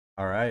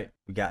All right,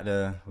 we got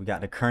the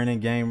kerning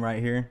game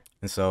right here,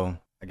 and so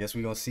I guess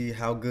we gonna see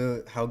how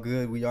good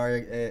we are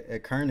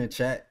at kerning.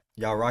 Chat,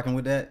 y'all rocking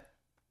with that?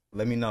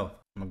 Let me know.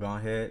 I'm gonna go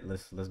ahead.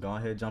 Let's go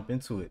ahead and jump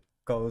into it.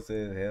 Cole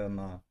says hell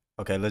nah.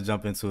 Okay, let's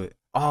jump into it.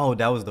 Oh,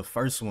 that was the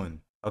first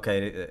one.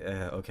 Okay,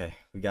 okay.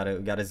 We got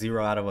a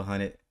 0 out of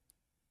 100.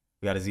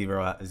 We got a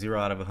zero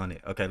out of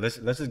 100. Okay, let's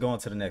just go on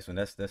to the next one.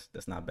 That's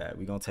not bad.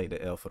 We gonna take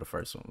the L for the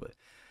first one, but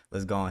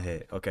let's go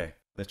ahead. Okay,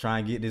 let's try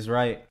and get this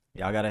right.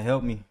 Y'all gotta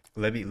help me.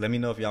 Let me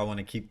know if y'all want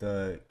to keep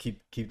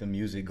the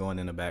music going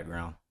in the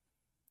background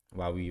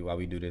while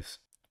we do this.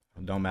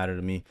 Don't matter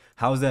to me.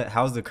 How's the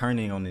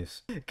kerning on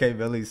this? K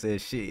Belly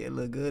says shit, it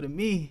look good to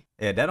me.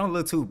 Yeah, that don't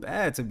look too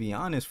bad, to be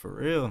honest, for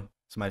real.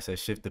 Somebody said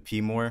shift the P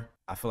more.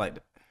 I feel like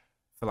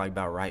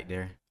about right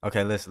there.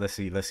 Okay, let's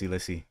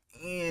see.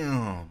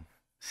 Damn.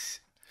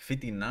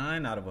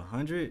 59 out of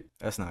 100.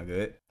 That's not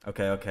good.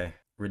 Okay.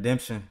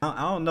 Redemption.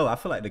 I don't know. I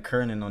feel like the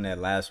kerning on that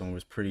last one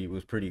was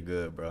pretty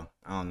good, bro.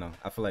 I don't know.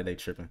 I feel like they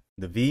tripping.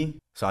 The V.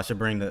 So I should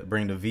bring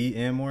the V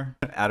in more.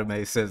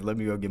 Adame says, "Let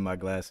me go get my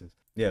glasses."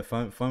 Yeah.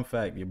 Fun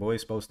fact. Your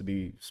boy's supposed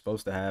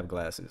to have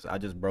glasses. I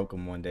just broke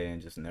them one day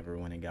and just never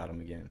went and got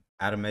them again.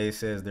 Adame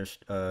says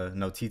they're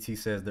no. TT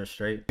says they're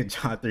straight.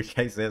 John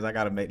 3K says I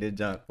gotta make this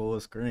jump full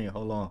screen.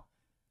 Hold on.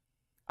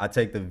 I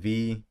take the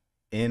V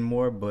in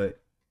more, but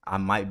I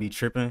might be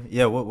tripping.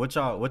 Yeah, what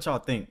y'all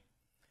think?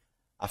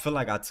 I feel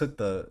like I took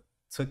the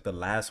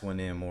last one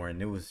in more,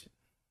 and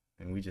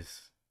we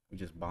just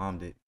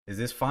bombed it. Is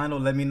this final?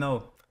 Let me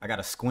know. I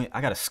gotta squint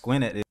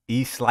at it.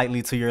 E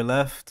slightly to your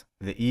left.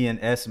 The E and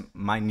S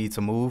might need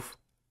to move.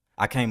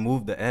 I can't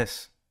move the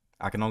S.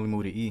 I can only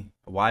move the E.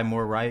 Y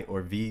more right,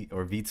 or V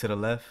to the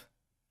left.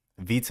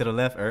 V to the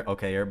left.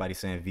 Okay, everybody's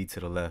saying V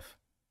to the left.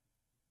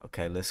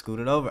 Okay, let's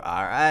scoot it over.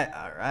 All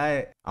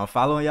right. I'm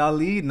following y'all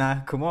lead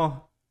now. Come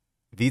on.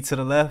 V to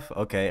the left.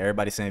 Okay,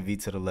 everybody saying V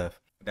to the left.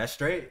 That's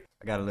straight.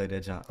 I gotta let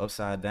that jump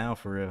upside down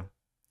for real.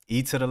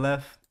 E to the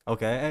left.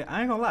 Okay, hey,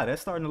 I ain't gonna lie.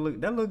 That's starting to look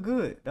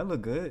good. That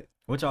look good.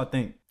 What y'all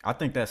think? I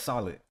think that's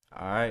solid.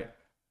 All right.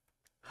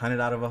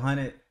 100 out of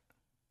 100.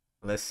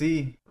 Let's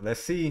see.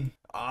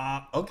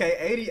 Okay,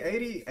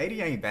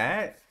 80 ain't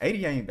bad.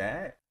 80 ain't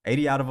bad.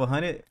 80 out of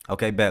 100.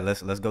 Okay, bet.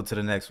 Let's go to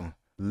the next one.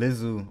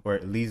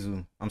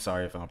 Lizu. I'm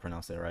sorry if I don't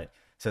pronounce that right.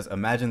 Says,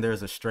 imagine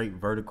there's a straight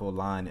vertical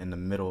line in the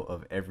middle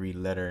of every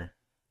letter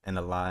and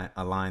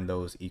align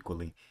those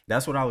equally.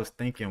 That's what I was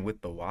thinking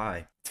with the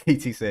Y.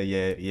 TT said,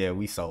 yeah,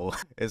 we sold.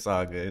 It's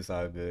all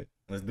good.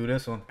 Let's do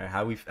this one. Right,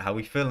 how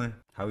we feeling?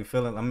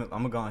 I'm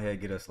gonna go ahead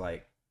and get us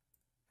like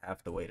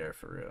half the way there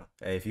for real.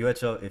 Hey, if you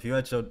at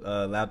your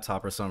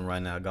laptop or something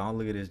right now, go on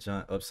look at this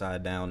junk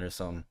upside down or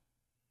something.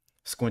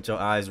 Squint your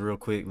eyes real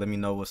quick. Let me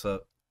know what's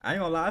up. I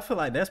ain't gonna lie, I feel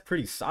like that's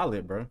pretty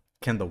solid, bro.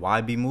 Can the Y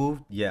be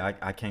moved? Yeah,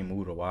 I can't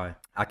move the Y.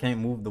 I can't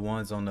move the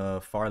ones on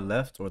the far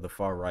left or the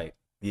far right.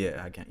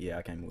 Yeah, I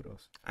can't move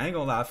those. I ain't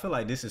gonna lie, I feel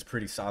like this is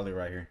pretty solid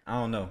right here. I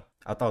don't know.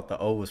 I thought the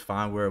O was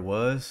fine where it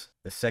was.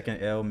 The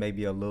second L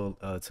maybe a little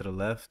to the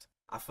left.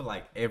 I feel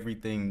like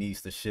everything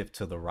needs to shift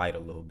to the right a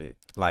little bit.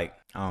 Like,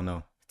 I don't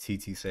know.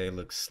 TT say it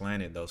looks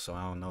slanted though, so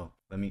I don't know.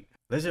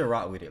 Let's just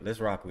rock with it. Let's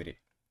rock with it.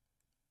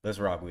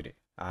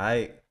 All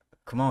right.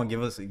 Come on,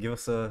 give us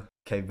a.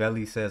 K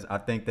Belly says I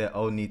think that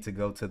O need to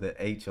go to the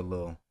H a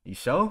little. You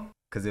sure?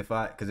 Cause if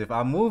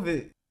I move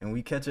it and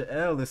we catch an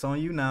L, it's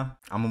on you now.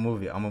 I'ma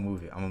move it.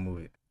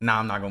 Nah,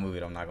 I'm not gonna move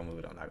it. I'm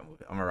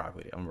gonna rock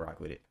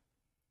with it.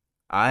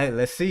 All right,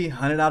 let's see.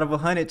 100 out of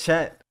 100,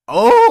 chat.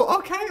 Oh,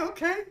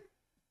 okay.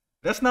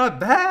 That's not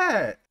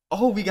bad.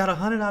 Oh, we got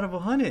 100 out of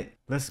 100.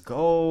 Let's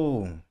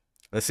go.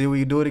 Let's see if we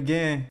can do it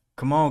again.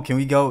 Come on, can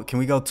we go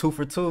 2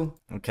 for 2?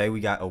 Okay, we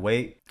got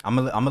wait. I'm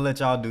gonna let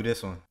y'all do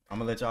this one.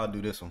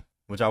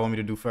 What y'all want me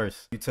to do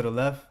first? You to the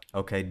left?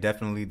 Okay,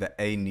 definitely the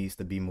A needs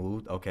to be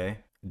moved. Okay.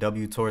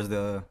 W towards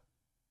the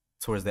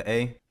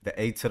A. The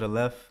A to the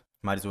left.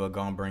 Might as well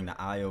go and bring the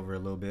I over a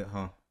little bit,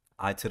 huh?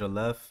 I to the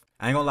left.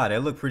 I ain't gonna lie,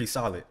 that look pretty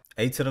solid.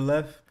 A to the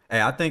left.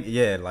 Hey, I think,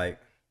 yeah,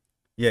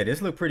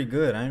 this look pretty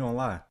good. I ain't gonna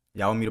lie.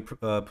 Y'all want me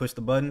to push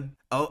the button?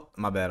 Oh,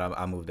 my bad.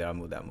 I moved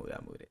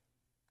it.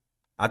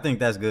 I think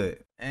that's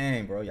good.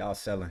 Dang, bro, y'all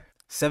selling.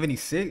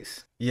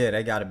 76? Yeah,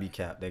 they gotta be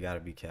capped.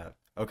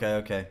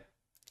 Okay.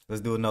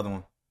 Let's do another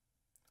one.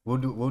 We'll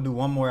do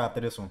one more after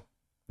this one.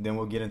 Then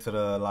we'll get into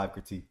the live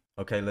critique.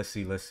 Okay, let's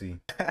see.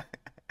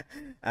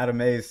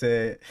 Adam A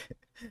said,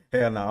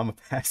 hell no, I'm gonna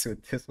pass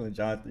with this one.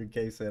 John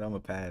 3K said I'm gonna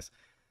pass.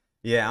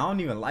 Yeah, I don't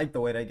even like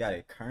the way they got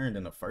it kerned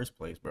in the first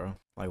place, bro.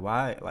 Like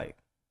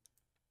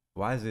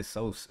why is this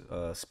so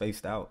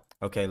spaced out?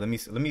 Okay, let me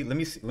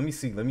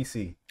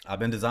see. I've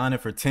been designing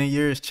for 10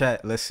 years,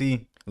 chat. Let's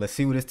see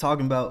what it's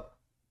talking about.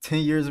 10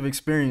 years of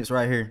experience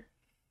right here.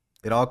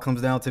 It all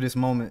comes down to this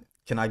moment.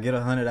 Can I get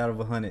 100 out of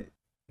 100?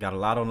 Got a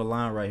lot on the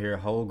line right here.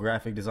 Whole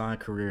graphic design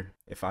career.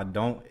 If I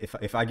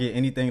get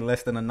anything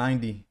less than a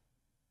 90,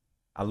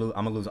 I'm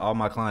gonna lose all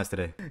my clients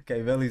today.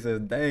 Okay, Velly says,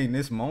 dang,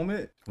 this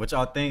moment. What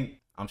y'all think?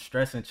 I'm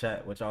stressing,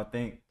 chat. What y'all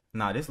think?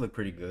 Nah, this look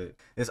pretty good.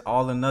 It's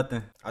all or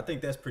nothing. I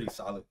think that's pretty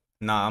solid.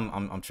 Nah,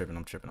 I'm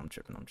tripping.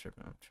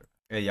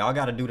 Hey, y'all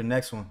gotta do the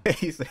next one.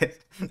 He says,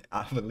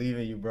 I believe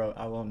in you, bro.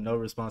 I want no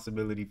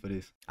responsibility for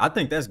this. I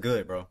think that's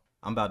good, bro.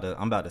 I'm about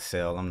to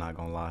sell. I'm not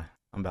gonna lie.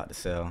 I'm about to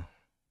sell.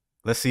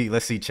 Let's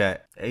see,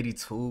 chat.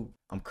 82.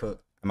 I'm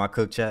cooked. Am I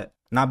cooked, chat?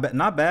 Not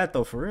bad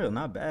though, for real.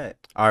 Not bad.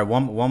 All right,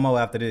 one more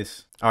after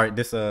this. All right,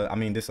 this I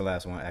mean this the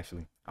last one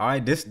actually. All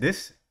right,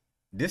 this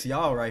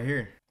y'all right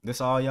here. This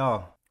all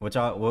y'all.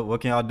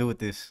 What can y'all do with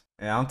this?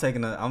 Yeah, I'm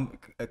taking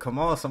come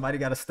on, somebody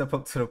gotta step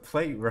up to the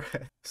plate, bro.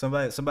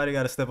 Somebody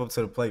gotta step up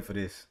to the plate for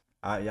this.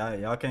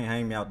 Y'all can't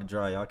hang me out to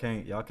dry. Y'all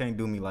can't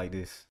do me like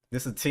this.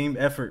 This is a team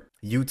effort.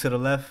 U to the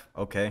left,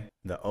 okay.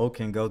 The O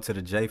can go to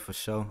the J for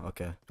sure.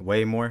 Okay.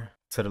 Way more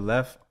to the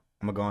left.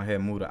 I'm gonna go ahead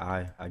and move the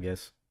I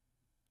guess.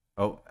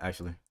 Oh,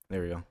 actually,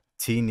 there we go.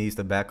 T needs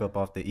to back up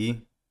off the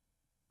E.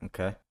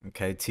 Okay.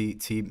 Okay. T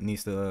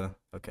needs to.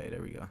 Okay,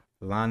 there we go.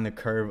 Line the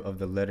curve of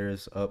the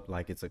letters up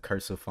like it's a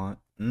cursive font.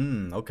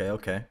 Okay,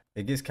 okay.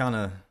 It gets kind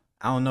of,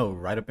 I don't know,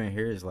 right up in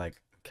here is like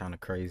kind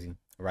of crazy.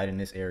 Right in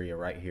this area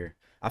right here.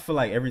 I feel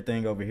like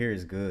everything over here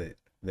is good.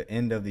 The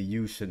end of the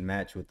U should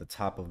match with the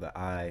top of the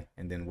I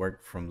and then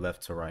work from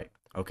left to right.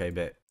 Okay,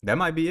 bet. That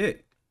might be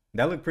it.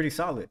 That looked pretty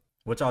solid.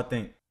 What y'all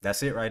think?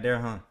 That's it right there,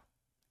 huh?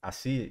 I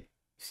see it. You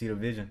see the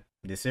vision.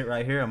 This it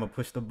right here. I'm gonna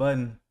push the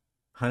button.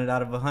 100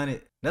 out of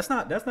 100. That's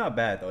not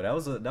bad though. That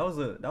was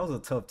a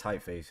tough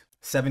typeface.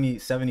 70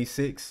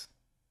 76.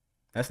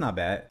 That's not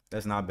bad.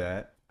 That's not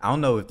bad. I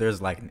don't know if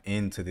there's like an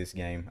end to this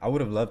game. I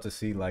would have loved to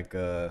see like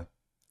an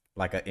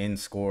end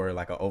score,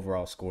 like an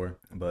overall score.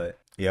 But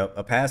yep,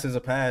 a pass is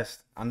a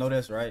pass. I know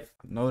that's right.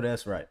 I know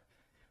that's right.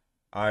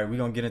 All right, we're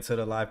gonna get into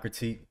the live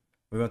critique.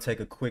 We're gonna take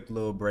a quick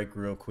little break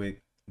real quick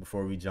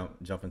before we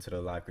jump into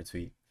the live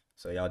critique.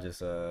 So y'all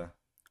just I'll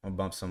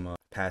bump some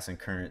passing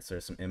currents or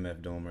some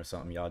MF Doom or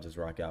something. Y'all just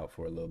rock out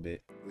for a little bit.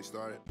 We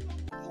started.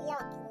 You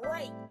are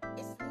great.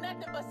 It's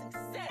nothing but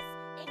success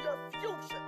in your future.